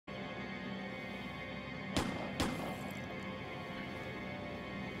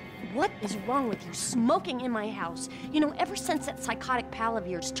what is wrong with you smoking in my house? You know, ever since that psychotic pal of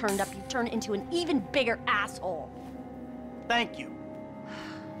yours turned up, you've turned into an even bigger asshole. Thank you.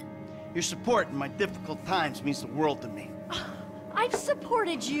 Your support in my difficult times means the world to me. I've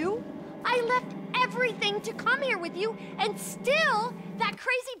supported you. I left everything to come here with you, and still, that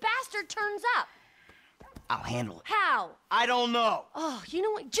crazy bastard turns up. I'll handle it. How? I don't know. Oh, you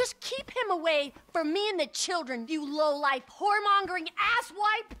know what? Just keep him away from me and the children, you low-life, whoremongering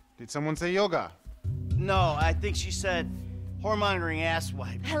asswipe! Did someone say yoga? No, I think she said whoremongering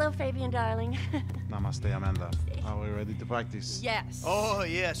asswipe. Hello, Fabian, darling. Namaste, Amanda. Are we ready to practice? Yes. Oh,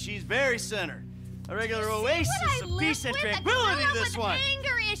 yes, she's very centered. A regular oasis of peace and tranquility, this one.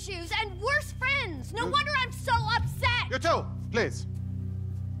 Anger issues and worse friends. No wonder I'm so upset. You too, please.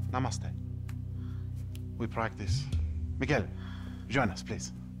 Namaste. We practice. Miguel, join us,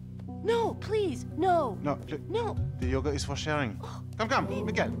 please. No, please, no. No, No. The yoga is for sharing. Come,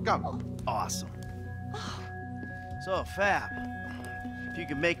 Miguel, come. Awesome. So, Fab, if you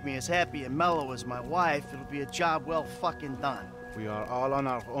can make me as happy and mellow as my wife, it'll be a job well fucking done. We are all on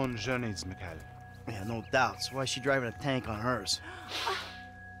our own journeys, Miguel. Yeah, no doubts. Why is she driving a tank on hers?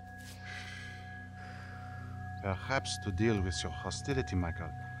 Perhaps to deal with your hostility, Michael.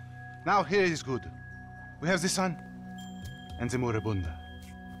 Now here is good. We have the sun and the moribunda.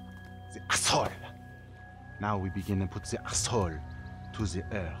 The asshole. Now we begin and put the asshole to the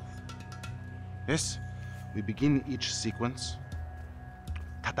earth. Yes, we begin each sequence.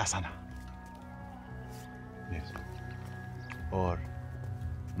 Tadasana. Yes. Or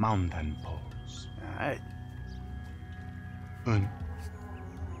mountain pose. All right. 1,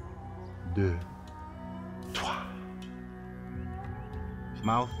 2, 3.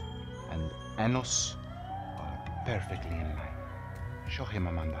 Mouth and anus are perfectly in line. Show him,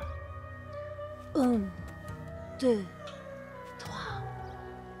 Amanda. 1, 2, 3.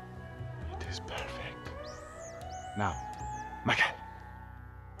 It is perfect. Now, Michael.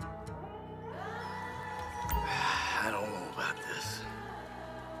 I don't know about this.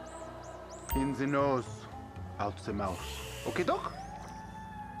 In the nose, out the mouth. Okay, Doc?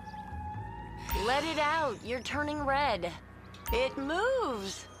 Let it out. You're turning red. It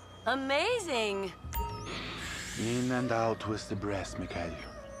moves. Amazing. In and out with the breath, Mikhail.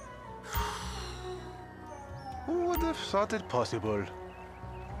 Who would have thought it possible?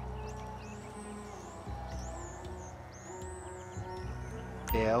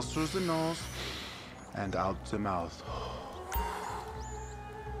 Air through the nose and out the mouth.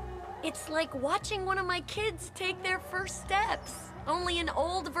 It's like watching one of my kids take their first steps. Only an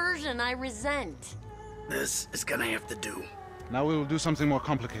old version I resent. This is gonna have to do. Now we will do something more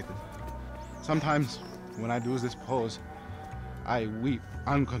complicated. Sometimes, when I do this pose, I weep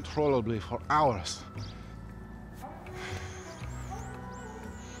uncontrollably for hours.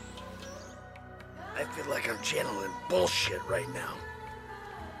 I feel like I'm channeling bullshit right now.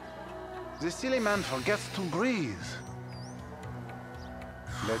 The silly man forgets to breathe.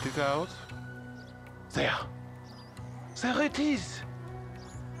 Let it out. There. There it is.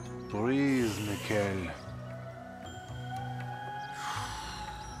 Breathe, Mikhail.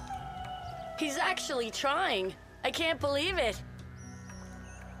 He's actually trying. I can't believe it.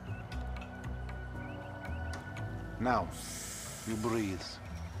 Now, you breathe.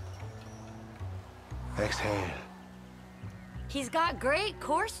 Exhale. He's got great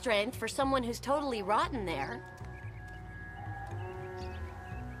core strength for someone who's totally rotten there.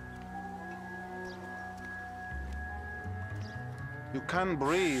 You can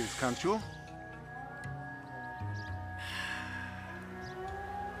breathe, can't you?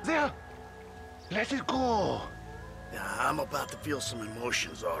 There! Let it go! Yeah, I'm about to feel some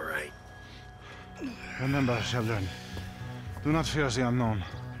emotions, all right. Remember, children, do not fear the unknown.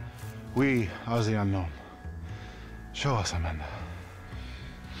 We are the unknown. Show us, Amanda.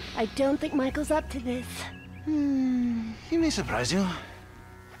 I don't think Michael's up to this. He may surprise you.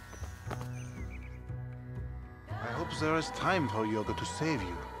 I hope there is time for yoga to save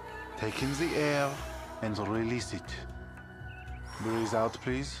you. Take in the air and release it. Breathe out,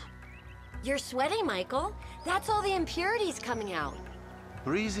 please. You're sweating, Michael. That's all the impurities coming out.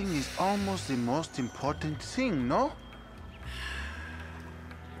 Breathing is almost the most important thing, no?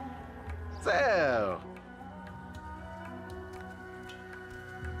 There!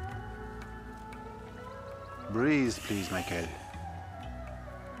 Breathe, please, Michael.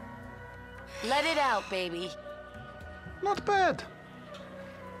 Let it out, baby. Not bad.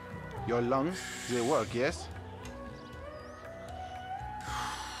 Your lungs, they work, yes?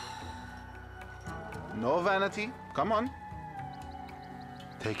 No vanity. Come on.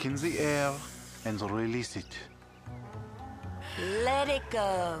 Take in the air and release it. Let it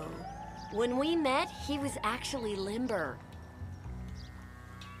go. When we met, he was actually limber.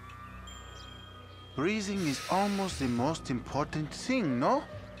 Breathing is almost the most important thing, no?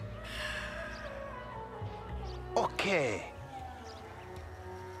 Okay.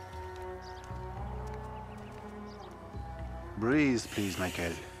 Breathe, please,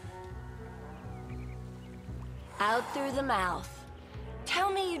 Michael. Out through the mouth.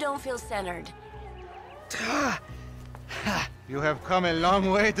 Tell me you don't feel centered. You have come a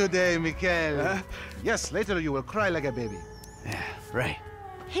long way today, Michael. Yes, later you will cry like a baby. Yeah, right.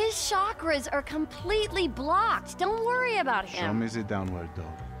 His chakras are completely blocked. Don't worry about Show him. me the downward dog.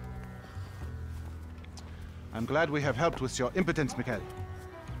 I'm glad we have helped with your impotence, Michael.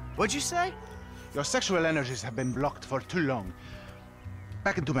 What'd you say? Your sexual energies have been blocked for too long.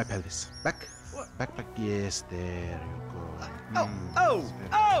 Back into my pelvis. Back. What? Back. Yes, there you go. Oh, Yes, very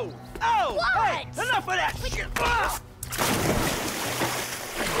oh! What? Hey, enough of that shit!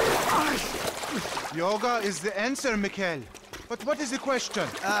 Yoga is the answer, Michael. But what is the question?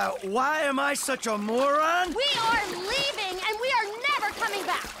 Why am I such a moron? We are leaving, and we are never coming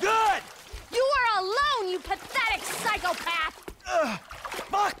back. Good! You are alone, you pathetic psychopath.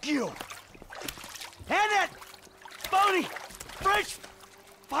 Fuck you! And that phony French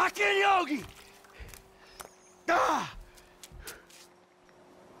fucking yogi! Ah!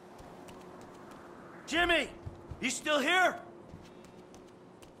 Jimmy, you still here?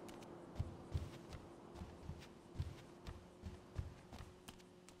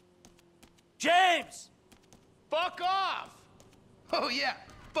 James! Fuck off! Oh yeah,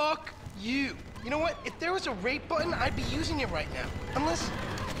 fuck you. You know what? If there was a rape button, I'd be using it right now. Unless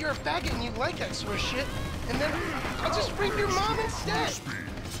you're a faggot and you like that sort of shit. And then I'll just rape your mom instead.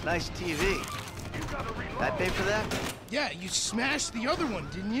 Nice TV. I pay for that? Yeah, you smashed the other one,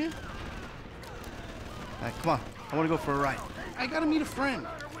 didn't you? All right, come on. I want to go for a ride. I gotta meet a friend.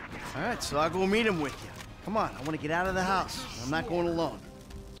 All right, so I'll go meet him with you. Come on, I want to get out of the house. I'm not going alone.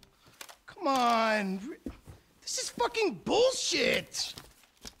 Come on. This is fucking bullshit.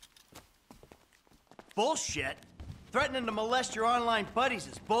 Bullshit? Threatening to molest your online buddies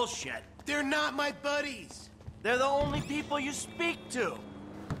is bullshit. They're not my buddies. They're the only people you speak to.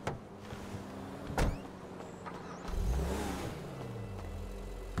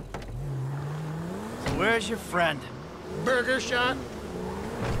 So where's your friend? Burger shot.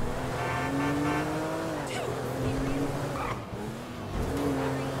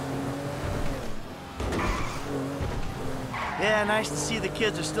 Yeah, nice to see the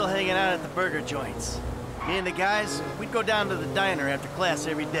kids are still hanging out at the burger joints. Me and the guys, we'd go down to the diner after class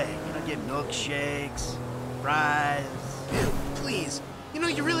every day. You know, get milkshakes, fries. Dude, please. You know,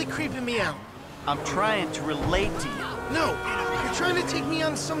 you're really creeping me out. I'm trying to relate to you. No, you're trying to take me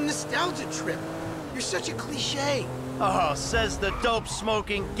on some nostalgia trip. You're such a cliche. Oh, says the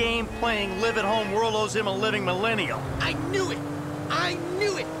dope-smoking, game-playing, live-at-home world owes him a living millennial. I knew it. I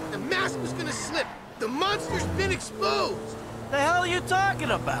knew it. The mask was gonna slip. The monster's been exposed. The hell are you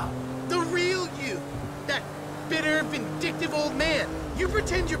talking about? The real you. That bitter, vindictive old man. You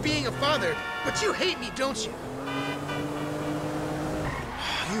pretend you're being a father, but you hate me, don't you?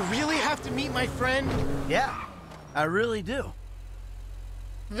 You really have to meet my friend? Yeah, I really do.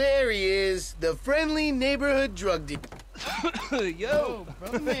 There he is, the friendly neighborhood drug dealer. Yo,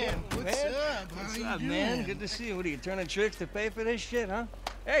 brother man, what's man? up? What's How up, you man? doing? Good to see you. What are you turning tricks to pay for this shit, huh?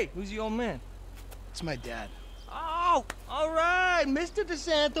 Hey, who's the old man? It's my dad. Oh, all right, Mr.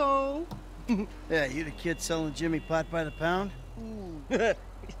 DeSanto. Yeah, you the kid selling Jimmy pot by the pound?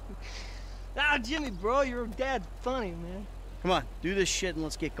 Ah, Jimmy, bro, your dad's funny, man. Come on, do this shit and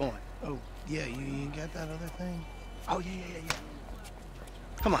let's get going. Oh, yeah, you got that other thing? Oh, yeah.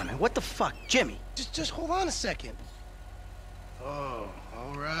 Come on, man, what the fuck? Jimmy! Just hold on a second. Oh,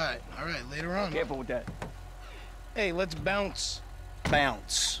 all right, later on. Careful with that. Hey, let's bounce.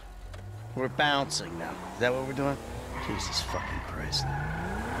 Bounce. We're bouncing now. Is that what we're doing? Jesus fucking Christ.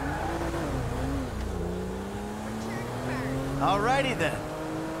 Alrighty then.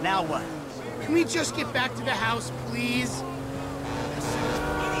 Now what? Can we just get back to the house, please?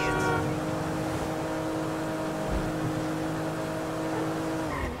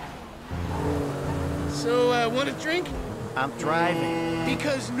 So, want a drink? I'm driving.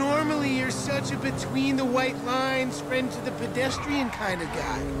 Because normally you're such a between the white lines, friend to the pedestrian kind of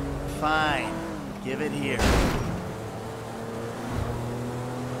guy. Fine. Give it here.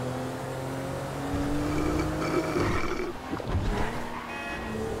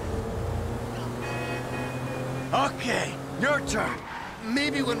 Okay, your turn.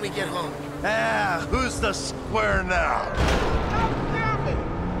 Maybe when we get home. Ah, who's the square now?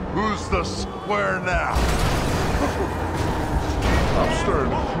 Who's the square now? I'm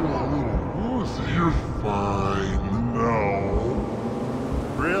starting to feel a little woozy. You're fine. No.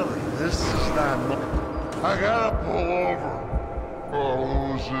 Really? This is not... I gotta pull over. Oh,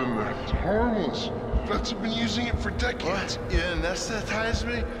 who's in there? It's harmless. Vets have been using it for decades. What? You anesthetize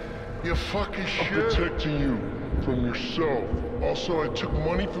me? You fucking shit. I'm protecting you from yourself. Also, I took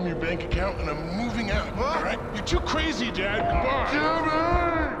money from your bank account and I'm moving out. What? All right? You're too crazy, Dad. Goodbye.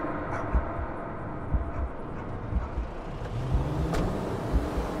 Jimmy!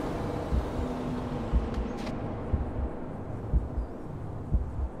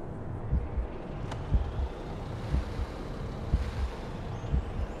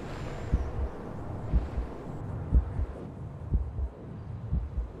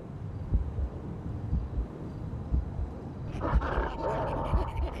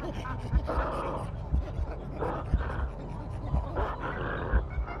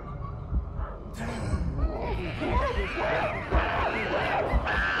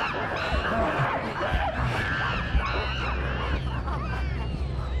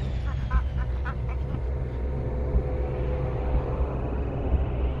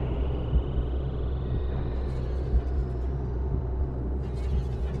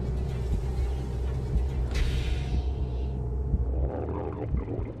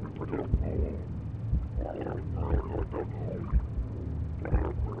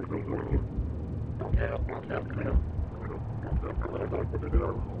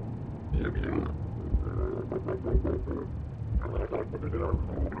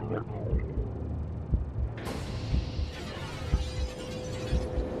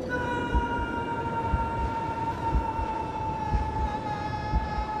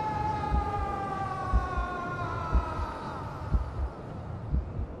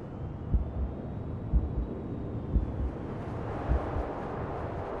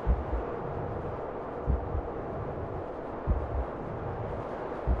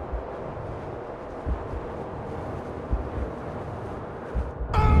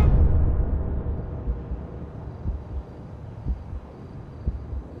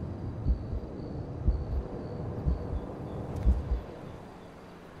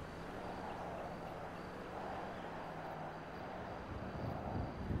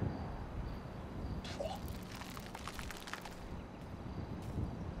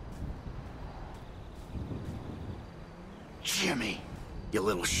 Jimmy, you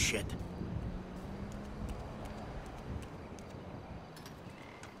little shit.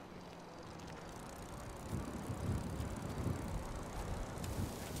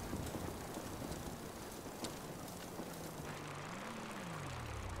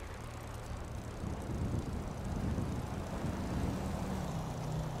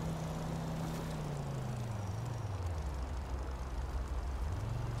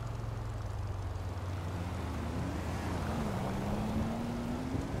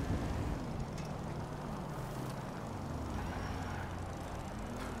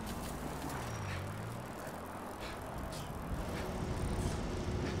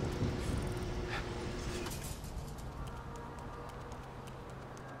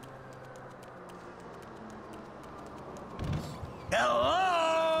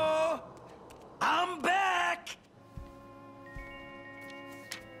 Hello? I'm back!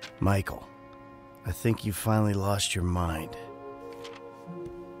 Michael, I think you finally lost your mind.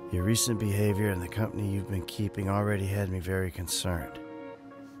 Your recent behavior and the company you've been keeping already had me very concerned.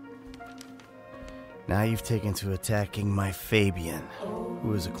 Now you've taken to attacking my Fabian,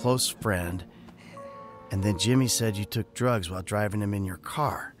 who is a close friend, and then Jimmy said you took drugs while driving him in your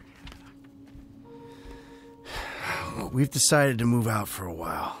car. We've decided to move out for a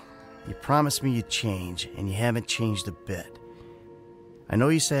while. You promised me you'd change, and you haven't changed a bit. I know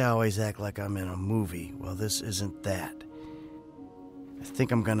you say I always act like I'm in a movie. Well, this isn't that. I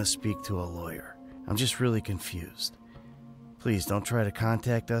think I'm gonna speak to a lawyer. I'm just really confused. Please don't try to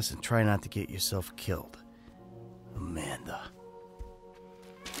contact us and try not to get yourself killed. Amanda.